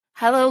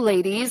Hello,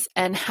 ladies,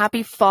 and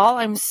happy fall.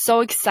 I'm so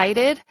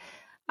excited.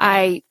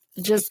 I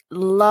just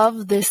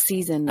love this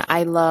season.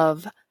 I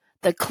love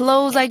the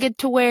clothes I get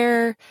to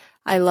wear.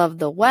 I love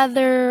the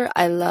weather.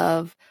 I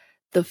love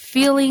the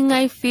feeling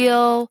I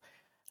feel.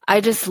 I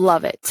just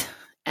love it.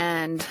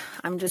 And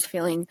I'm just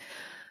feeling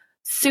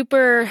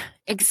super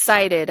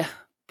excited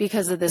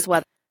because of this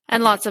weather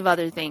and lots of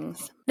other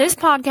things. This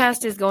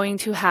podcast is going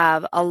to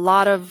have a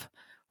lot of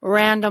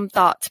random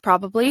thoughts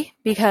probably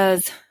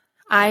because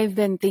I've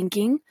been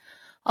thinking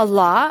a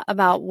lot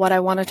about what I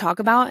want to talk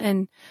about,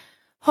 and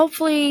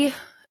hopefully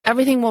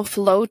everything will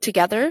flow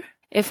together.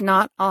 If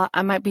not,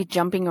 I might be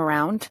jumping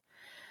around.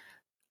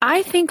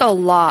 I think a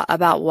lot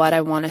about what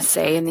I want to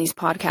say in these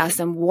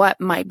podcasts and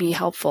what might be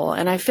helpful.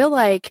 And I feel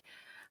like,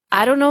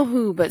 I don't know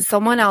who, but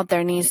someone out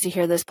there needs to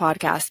hear this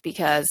podcast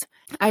because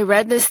I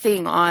read this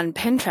thing on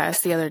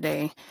Pinterest the other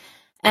day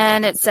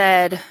and it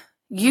said,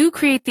 you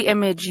create the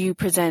image you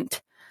present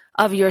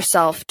of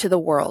yourself to the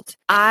world.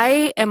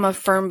 I am a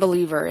firm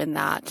believer in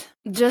that.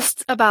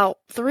 Just about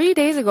 3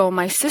 days ago,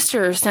 my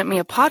sister sent me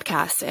a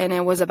podcast and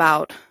it was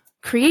about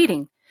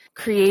creating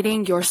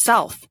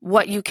yourself,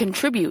 what you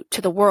contribute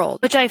to the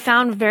world, which I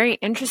found very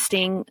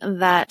interesting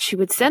that she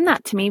would send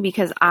that to me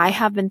because I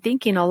have been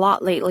thinking a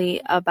lot lately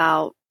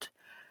about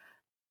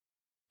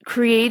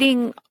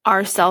creating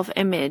our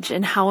self-image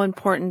and how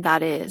important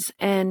that is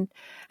and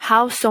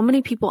how so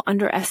many people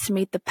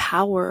underestimate the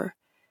power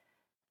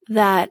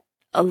that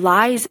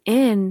lies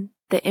in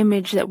the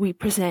image that we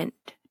present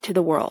to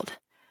the world.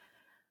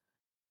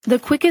 The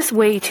quickest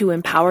way to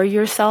empower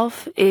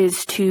yourself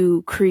is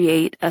to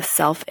create a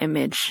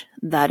self-image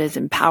that is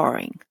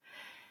empowering.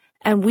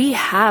 And we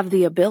have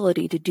the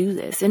ability to do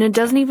this. And it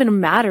doesn't even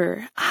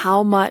matter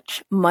how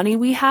much money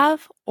we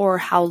have or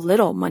how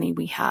little money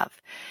we have.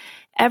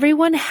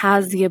 Everyone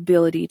has the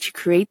ability to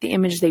create the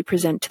image they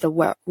present to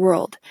the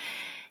world.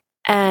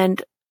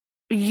 And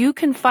you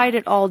can fight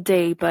it all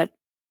day, but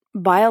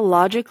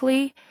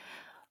biologically,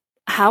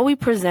 how we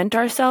present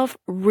ourselves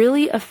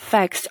really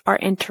affects our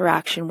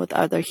interaction with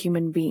other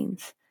human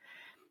beings.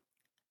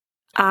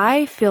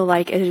 I feel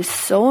like it is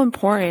so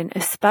important,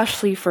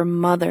 especially for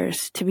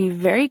mothers, to be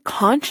very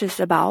conscious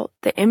about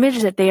the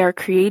image that they are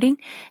creating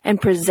and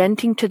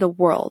presenting to the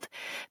world,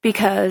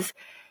 because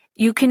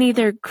you can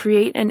either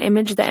create an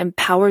image that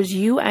empowers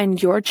you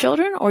and your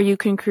children, or you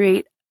can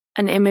create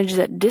an image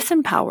that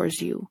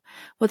disempowers you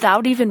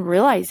without even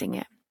realizing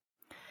it.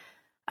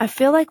 I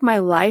feel like my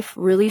life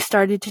really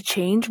started to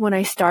change when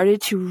I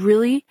started to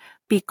really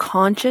be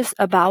conscious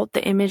about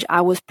the image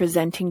I was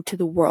presenting to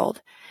the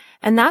world.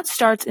 And that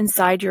starts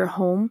inside your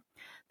home.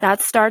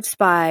 That starts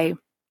by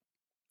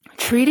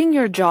treating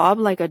your job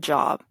like a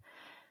job.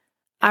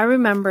 I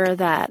remember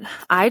that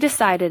I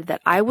decided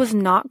that I was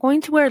not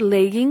going to wear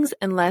leggings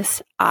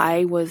unless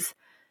I was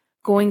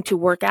going to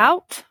work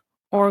out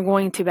or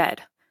going to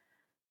bed.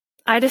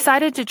 I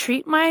decided to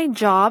treat my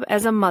job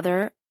as a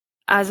mother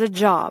as a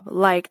job,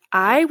 like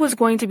I was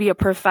going to be a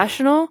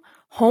professional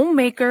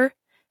homemaker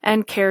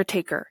and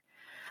caretaker.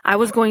 I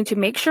was going to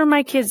make sure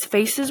my kids'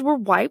 faces were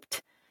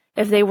wiped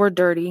if they were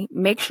dirty,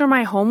 make sure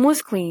my home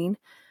was clean,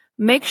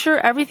 make sure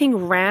everything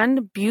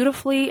ran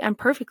beautifully and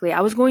perfectly.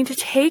 I was going to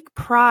take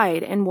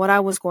pride in what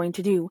I was going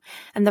to do.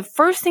 And the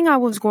first thing I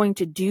was going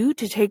to do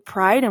to take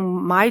pride in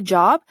my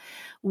job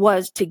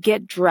was to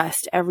get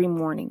dressed every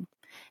morning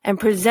and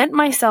present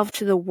myself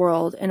to the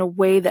world in a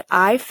way that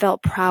I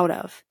felt proud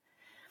of.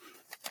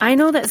 I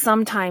know that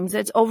sometimes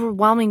it's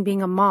overwhelming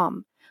being a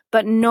mom,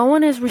 but no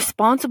one is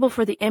responsible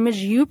for the image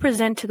you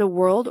present to the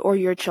world or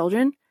your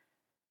children.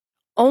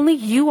 Only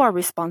you are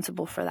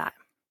responsible for that.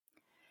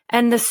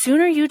 And the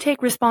sooner you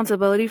take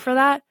responsibility for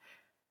that,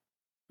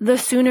 the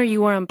sooner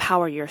you will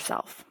empower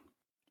yourself.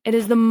 It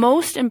is the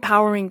most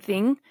empowering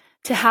thing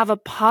to have a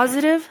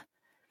positive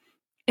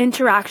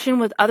interaction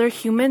with other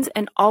humans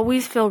and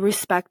always feel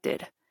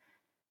respected.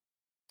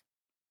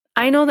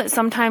 I know that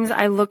sometimes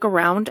I look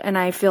around and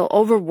I feel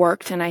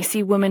overworked and I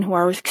see women who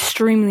are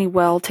extremely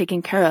well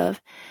taken care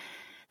of.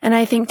 And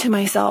I think to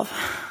myself,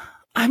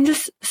 I'm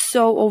just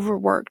so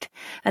overworked.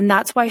 And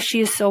that's why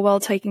she is so well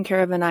taken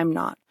care of and I'm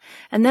not.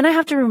 And then I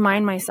have to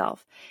remind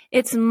myself,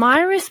 it's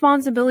my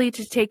responsibility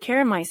to take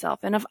care of myself.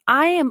 And if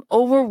I am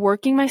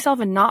overworking myself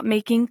and not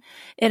making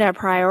it a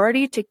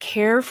priority to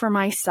care for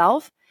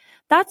myself,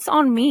 that's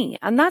on me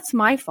and that's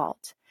my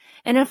fault.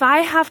 And if I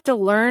have to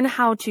learn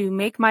how to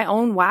make my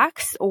own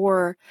wax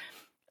or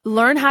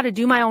learn how to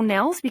do my own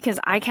nails because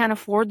I can't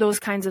afford those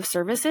kinds of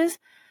services,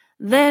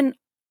 then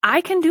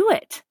I can do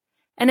it.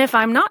 And if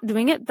I'm not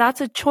doing it,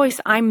 that's a choice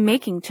I'm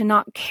making to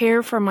not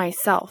care for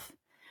myself.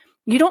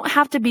 You don't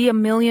have to be a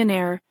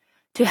millionaire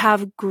to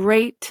have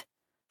great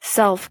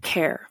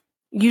self-care.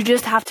 You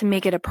just have to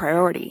make it a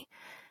priority.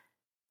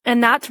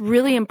 And that's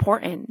really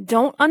important.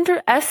 Don't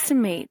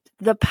underestimate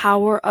the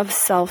power of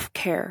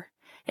self-care.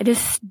 It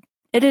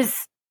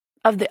is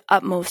of the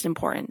utmost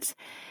importance.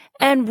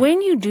 And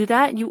when you do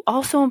that, you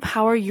also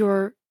empower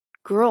your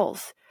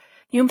girls.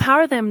 You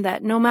empower them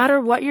that no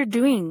matter what you're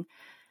doing,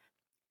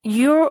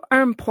 you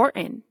are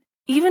important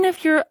Even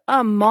if you're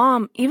a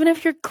mom, even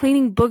if you're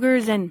cleaning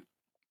boogers and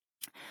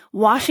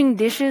washing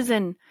dishes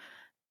and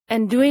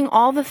doing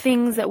all the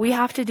things that we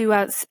have to do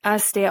as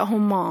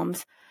stay-at-home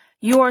moms,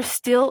 you are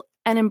still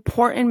an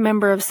important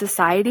member of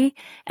society,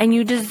 and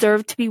you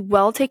deserve to be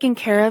well taken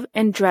care of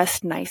and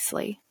dressed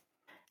nicely.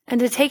 And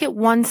to take it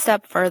one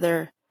step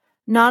further,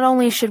 not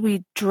only should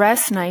we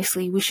dress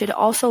nicely, we should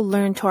also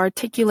learn to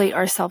articulate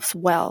ourselves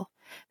well,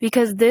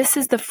 because this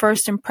is the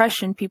first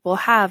impression people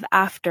have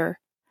after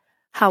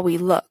how we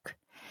look.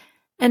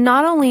 And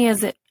not only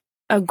is it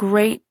a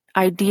great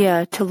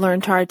idea to learn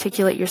to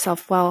articulate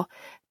yourself well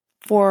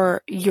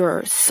for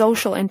your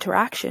social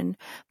interaction,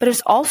 but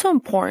it's also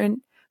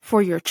important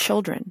for your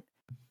children.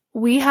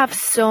 We have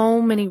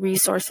so many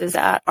resources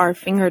at our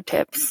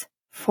fingertips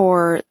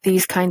for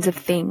these kinds of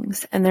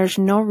things, and there's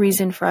no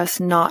reason for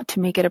us not to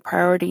make it a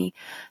priority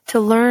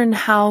to learn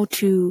how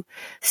to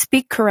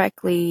speak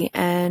correctly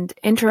and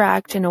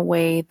interact in a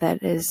way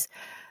that is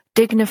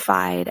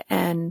dignified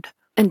and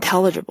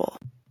intelligible.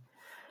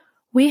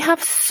 We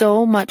have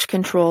so much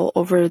control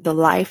over the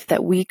life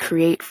that we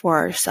create for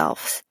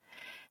ourselves.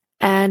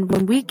 And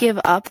when we give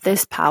up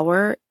this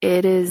power,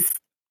 it is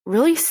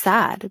really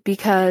sad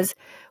because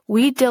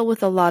we deal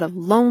with a lot of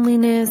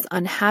loneliness,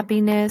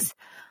 unhappiness,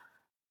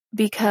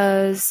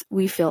 because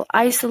we feel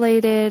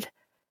isolated,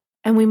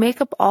 and we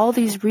make up all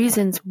these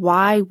reasons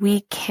why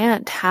we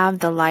can't have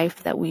the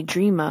life that we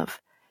dream of.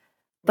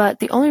 But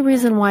the only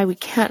reason why we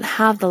can't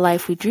have the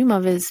life we dream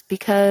of is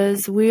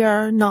because we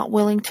are not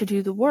willing to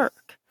do the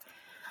work.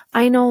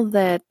 I know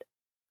that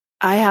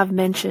I have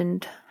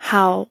mentioned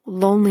how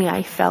lonely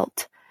I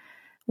felt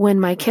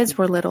when my kids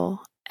were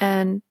little,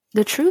 and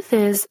the truth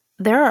is,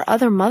 there are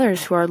other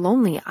mothers who are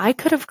lonely. I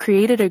could have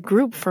created a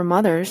group for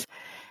mothers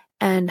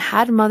and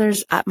had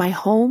mothers at my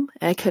home.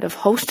 I could have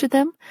hosted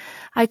them.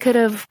 I could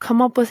have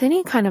come up with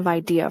any kind of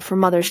idea for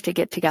mothers to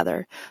get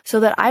together so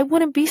that I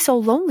wouldn't be so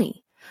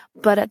lonely.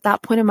 But at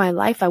that point in my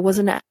life,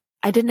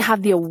 I didn't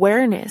have the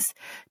awareness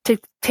to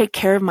take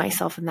care of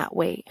myself in that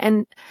way.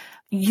 And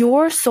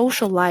your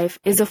social life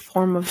is a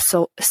form of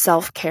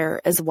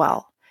self-care as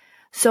well.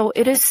 So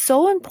it is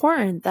so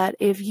important that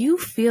if you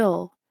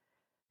feel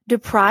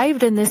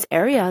deprived in this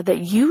area, that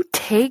you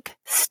take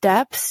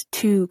steps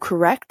to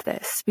correct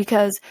this,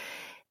 because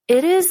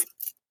it is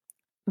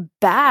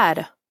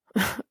bad.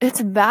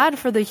 It's bad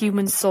for the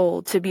human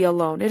soul to be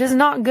alone. It is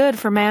not good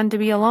for man to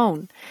be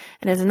alone,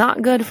 and it's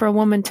not good for a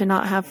woman to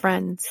not have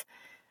friends.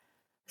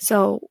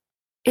 So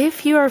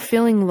if you are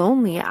feeling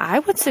lonely, I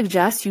would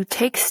suggest you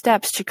take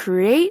steps to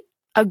create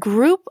a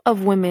group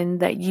of women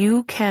that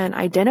you can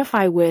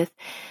identify with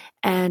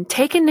and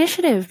take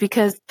initiative,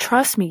 because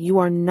trust me, you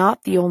are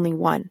not the only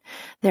one.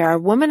 There are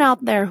women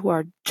out there who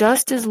are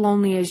just as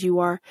lonely as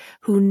you are,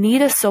 who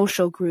need a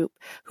social group,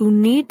 who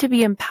need to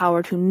be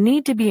empowered, who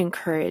need to be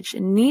encouraged,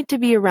 and need to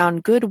be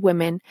around good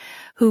women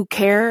who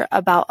care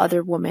about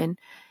other women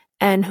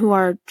and who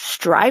are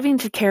striving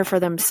to care for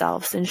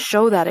themselves and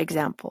show that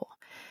example.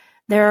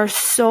 There are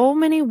so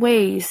many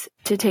ways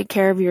to take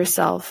care of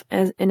yourself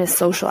in a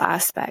social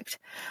aspect.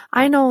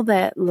 I know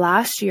that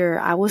last year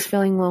I was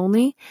feeling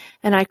lonely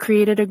and I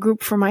created a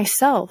group for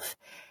myself.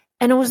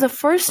 And it was the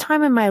first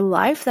time in my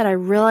life that I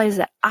realized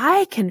that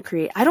I can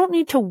create. I don't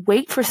need to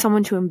wait for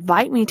someone to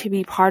invite me to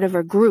be part of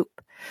a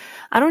group.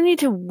 I don't need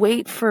to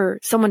wait for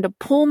someone to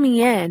pull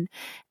me in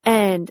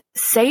and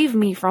save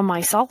me from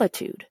my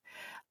solitude.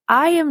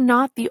 I am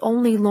not the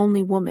only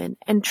lonely woman,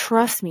 and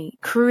trust me,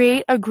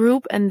 create a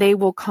group and they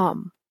will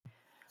come.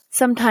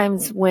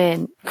 Sometimes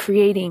when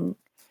creating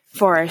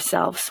for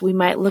ourselves, we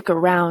might look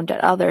around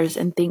at others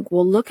and think,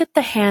 well, look at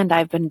the hand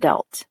I've been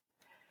dealt.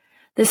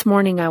 This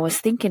morning I was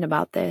thinking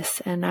about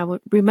this, and I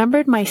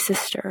remembered my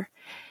sister.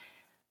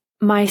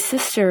 My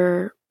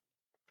sister,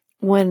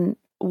 when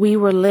we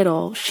were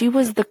little, she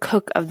was the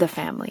cook of the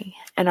family,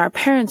 and our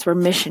parents were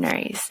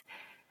missionaries.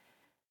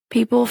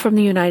 People from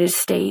the United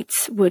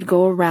States would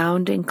go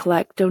around and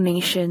collect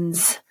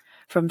donations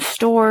from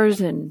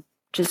stores and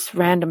just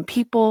random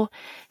people,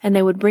 and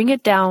they would bring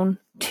it down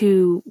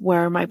to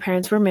where my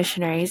parents were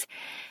missionaries,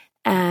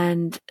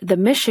 and the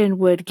mission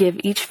would give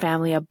each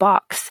family a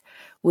box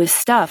with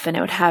stuff, and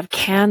it would have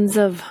cans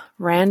of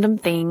random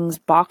things,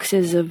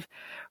 boxes of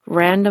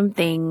random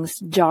things,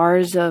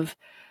 jars of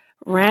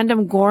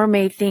random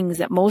gourmet things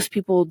that most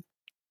people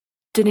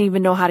didn't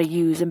even know how to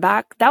use. And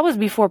that was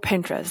before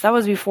Pinterest. That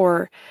was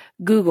before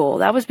Google.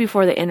 That was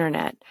before the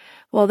internet.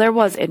 Well, there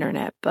was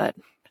internet, but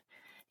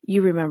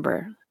you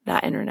remember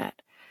that internet.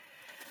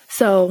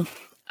 So,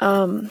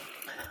 my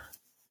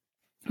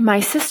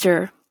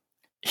sister,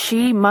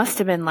 she must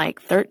have been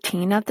like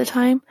 13 at the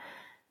time.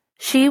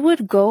 She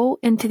would go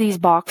into these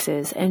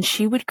boxes and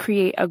she would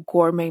create a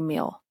gourmet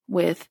meal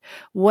with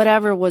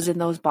whatever was in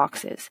those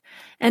boxes.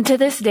 And to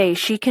this day,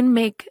 she can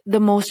make the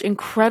most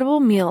incredible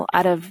meal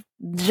out of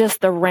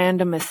just the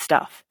randomest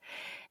stuff.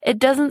 It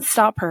doesn't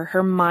stop her.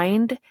 Her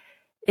mind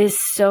is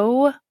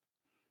so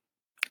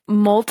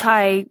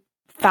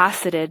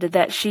multifaceted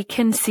that she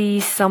can see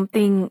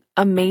something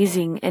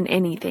amazing in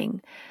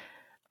anything.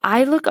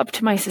 I look up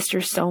to my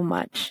sister so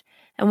much.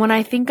 And when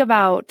I think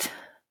about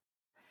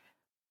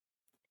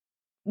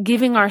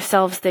giving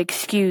ourselves the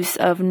excuse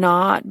of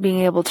not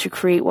being able to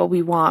create what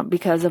we want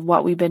because of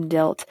what we've been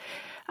dealt,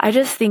 I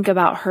just think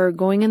about her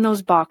going in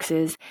those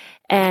boxes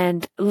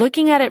and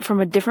looking at it from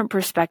a different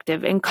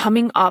perspective and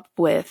coming up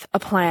with a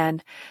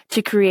plan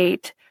to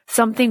create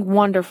something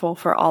wonderful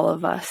for all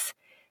of us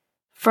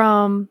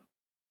from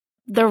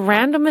the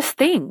randomest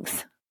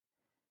things.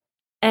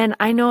 And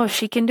I know if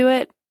she can do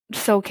it,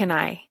 so can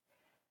I.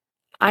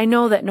 I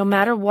know that no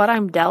matter what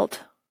I'm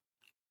dealt,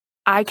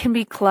 I can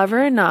be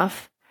clever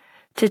enough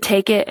to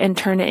take it and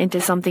turn it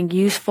into something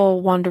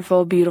useful,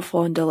 wonderful,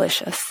 beautiful, and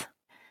delicious.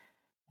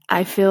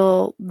 I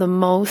feel the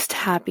most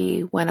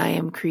happy when I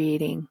am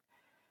creating.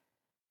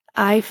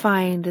 I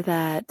find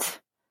that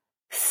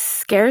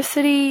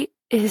scarcity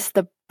is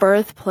the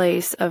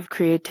birthplace of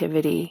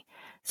creativity.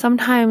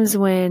 Sometimes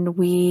when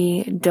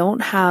we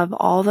don't have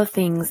all the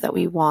things that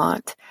we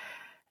want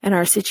and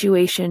our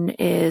situation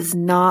is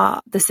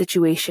not the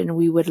situation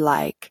we would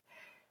like,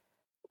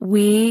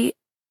 we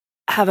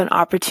have an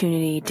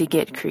opportunity to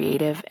get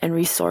creative and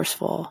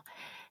resourceful.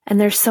 And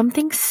there's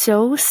something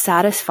so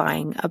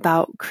satisfying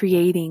about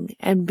creating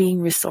and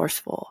being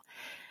resourceful,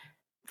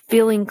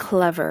 feeling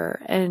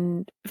clever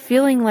and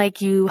feeling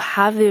like you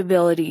have the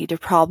ability to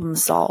problem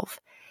solve.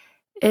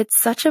 It's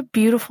such a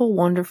beautiful,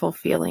 wonderful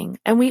feeling,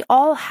 and we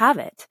all have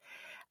it.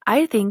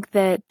 I think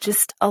that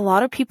just a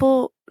lot of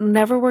people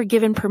never were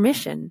given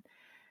permission,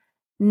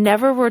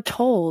 never were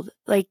told,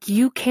 like,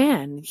 you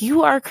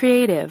are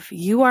creative,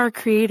 you are a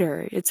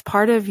creator, it's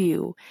part of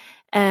you.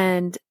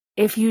 And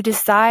if you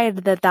decide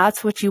that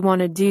that's what you want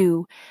to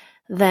do,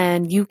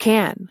 then you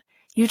can.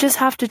 You just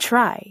have to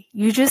try.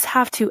 You just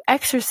have to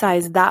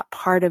exercise that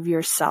part of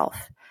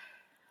yourself.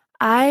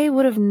 I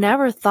would have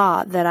never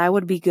thought that I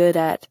would be good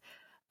at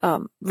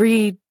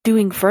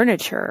redoing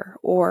furniture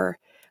or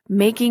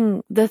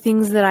making the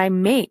things that I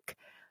make,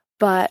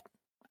 but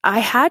I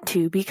had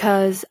to,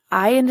 because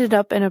I ended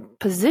up in a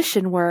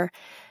position where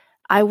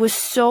I was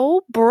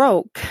so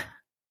broke.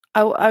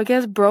 I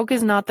guess broke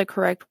is not the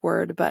correct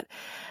word, but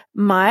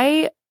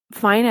my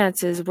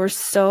finances were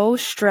so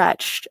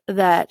stretched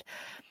that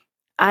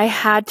I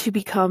had to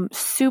become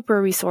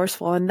super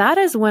resourceful. And that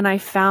is when I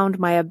found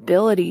my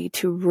ability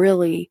to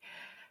really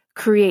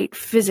create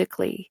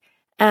physically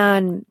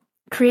and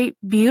create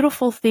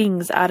beautiful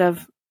things out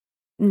of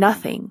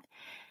nothing.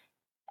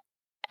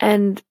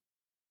 And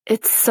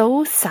it's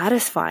so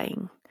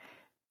satisfying.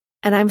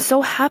 And I'm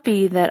so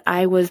happy that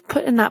I was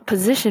put in that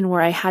position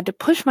where I had to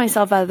push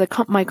myself out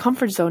of my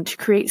comfort zone to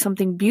create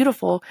something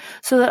beautiful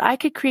so that I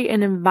could create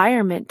an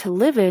environment to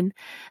live in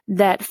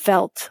that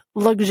felt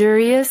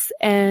luxurious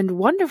and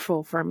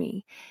wonderful for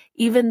me,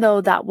 even though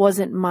that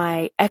wasn't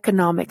my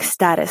economic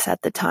status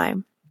at the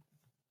time.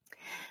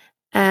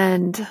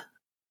 And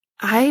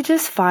I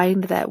just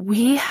find that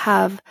we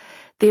have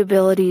the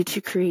ability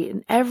to create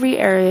in every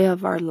area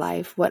of our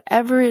life,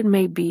 whatever it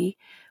may be.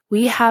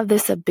 We have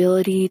this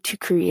ability to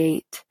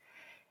create,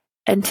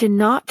 and to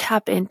not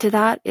tap into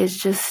that is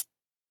just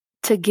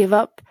to give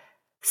up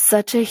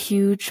such a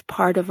huge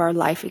part of our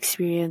life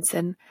experience.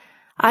 And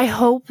I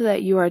hope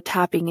that you are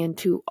tapping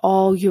into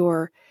all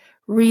your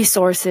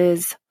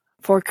resources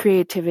for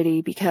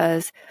creativity,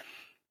 because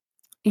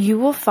you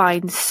will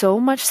find so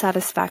much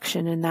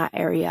satisfaction in that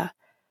area.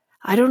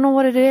 I don't know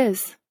what it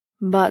is,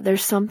 but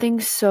there's something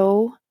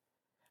so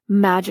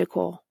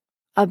magical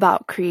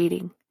about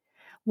creating.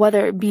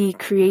 Whether it be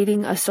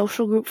creating a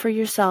social group for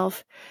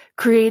yourself,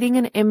 creating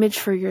an image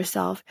for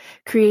yourself,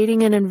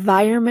 creating an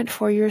environment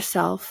for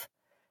yourself,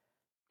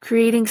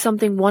 creating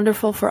something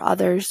wonderful for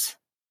others,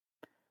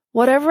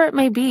 whatever it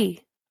may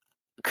be,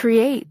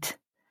 create.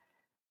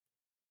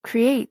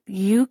 Create.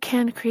 You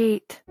can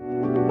create.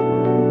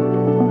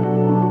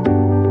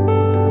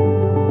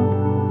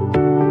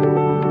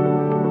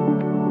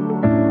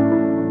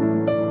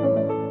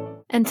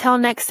 Until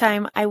next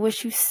time, I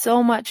wish you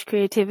so much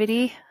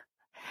creativity,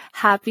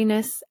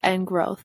 happiness, and growth.